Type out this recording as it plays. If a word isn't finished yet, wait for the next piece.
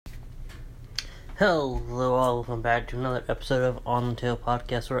Hello all, welcome back to another episode of On the Table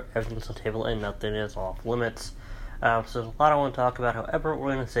Podcast, where everything's on the table and nothing is off limits. So there's a lot I want to talk about, however,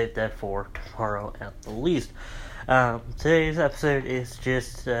 we're going to save that for tomorrow at the least. Today's episode is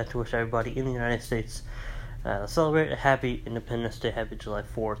just to wish everybody in the United States celebrate a happy Independence Day, happy July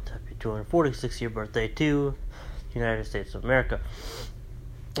 4th, happy 246th year birthday to the United States of America.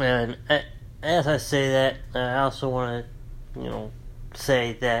 And as I say that, I also want to,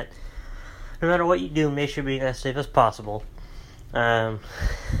 say that no matter what you do, make sure you're being as safe as possible. I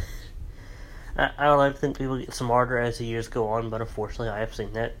would like to think people get smarter as the years go on, but unfortunately I have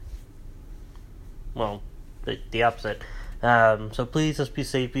seen that. Well, the opposite. So please just be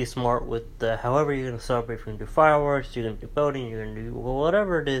safe, be smart with however you're going to celebrate. If you're going to do fireworks, you're going to do boating, you're going to do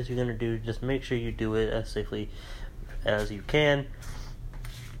whatever it is you're going to do, just make sure you do it as safely as you can.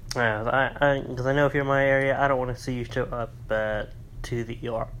 Because I know if you're in my area, I don't want to see you show up to the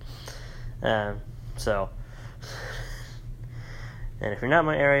ER. And if you're not in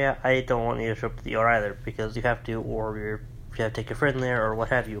my area, I don't want you to show up to the ER either, because you have to, or you have to take a friend there, or what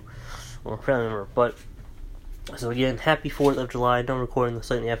have you, or a family member. But, so again, happy 4th of July. I know I'm recording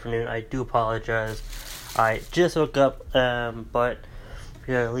this late in the afternoon. I do apologize. I just woke up, but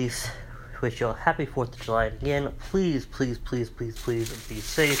at least wish you all happy 4th of July. And again, please be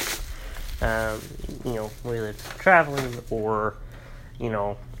safe. Whether it's traveling or,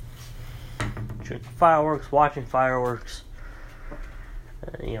 shooting fireworks, watching fireworks,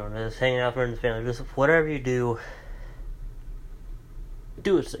 just hanging out with friends and family, just whatever you do,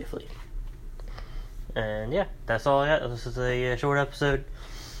 do it safely. And yeah, that's all I got. This is a short episode.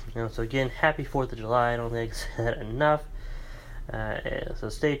 So again, happy 4th of July. I don't think I said that enough. So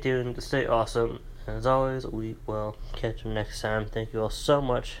stay tuned, stay awesome. And as always, we will catch you next time. Thank you all so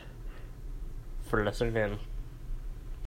much for listening in.